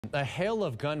A hail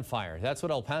of gunfire. That's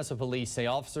what El Paso police say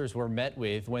officers were met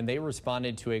with when they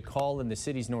responded to a call in the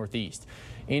city's northeast.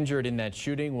 Injured in that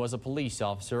shooting was a police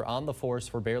officer on the force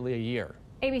for barely a year.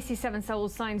 ABC 7 Saul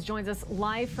Signs joins us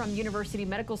live from University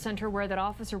Medical Center where that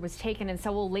officer was taken. And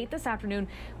Saul, late this afternoon,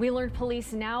 we learned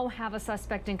police now have a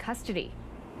suspect in custody.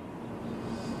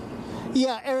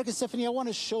 Yeah, Eric and Stephanie, I want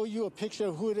to show you a picture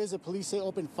of who it is that police say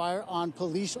opened fire on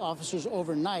police officers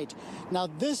overnight. Now,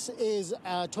 this is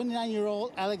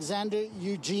 29-year-old Alexander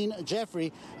Eugene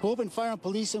Jeffrey, who opened fire on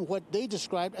police in what they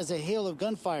described as a hail of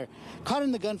gunfire. Caught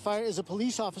in the gunfire is a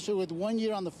police officer with 1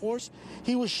 year on the force.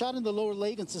 He was shot in the lower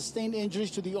leg and sustained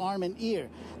injuries to the arm and ear.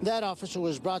 That officer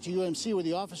was brought to UMC, where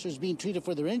the officer is being treated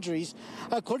for their injuries.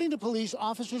 According to police,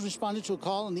 officers responded to a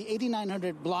call on the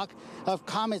 8900 block of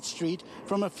Comet Street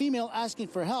from a female asking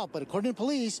for help, but according to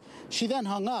police, she then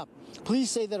hung up. Police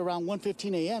say that around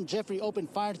 1:15 a.m., Jeffrey opened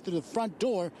fire through the front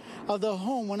door of the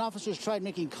home when officers tried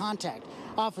making contact.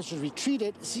 Officers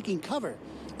retreated, seeking cover.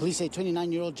 Police say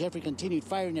 29-year-old Jeffrey continued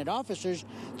firing at officers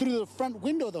through the front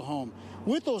window of the home.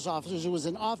 With those officers, there was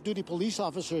an off-duty police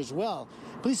officer as well.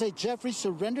 Police say Jeffrey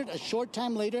surrendered a short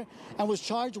time later and was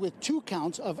charged with 2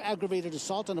 counts of aggravated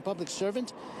assault on a public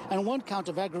servant and 1 count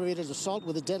of aggravated assault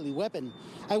with a deadly weapon.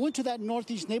 I went to that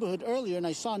northeast neighborhood earlier and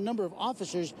I saw a number of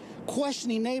officers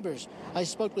questioning neighbors. I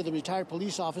spoke with a retired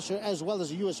police officer as well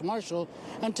as a U.S. Marshal,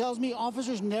 and tells me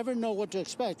officers never know what to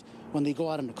expect when they go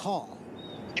out on a call.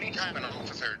 Anytime an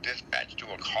officer dispatched to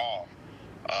a call,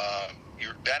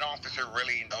 that officer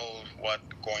really knows what's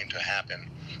going to happen.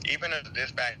 Even if the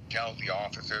dispatch tells the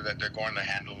officer that they're going to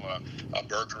handle a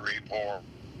burglary or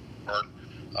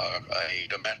a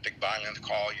domestic violence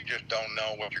call, you just don't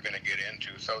know what you're going to get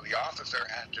into. So the officer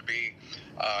has to be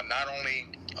not only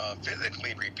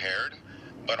physically prepared,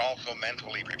 but also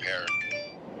mentally prepared.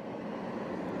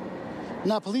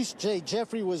 Now, police say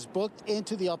Jeffrey was booked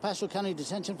into the El Paso County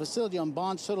Detention Facility on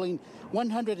bonds totaling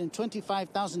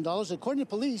 $125,000. According to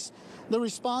police, the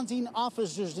responding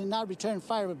officers did not return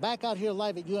fire, but back out here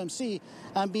live at UMC,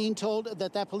 I'm being told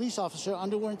that that police officer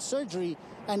underwent surgery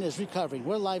and is recovering.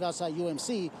 We're live outside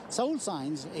UMC. Saul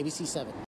Signs, ABC 7.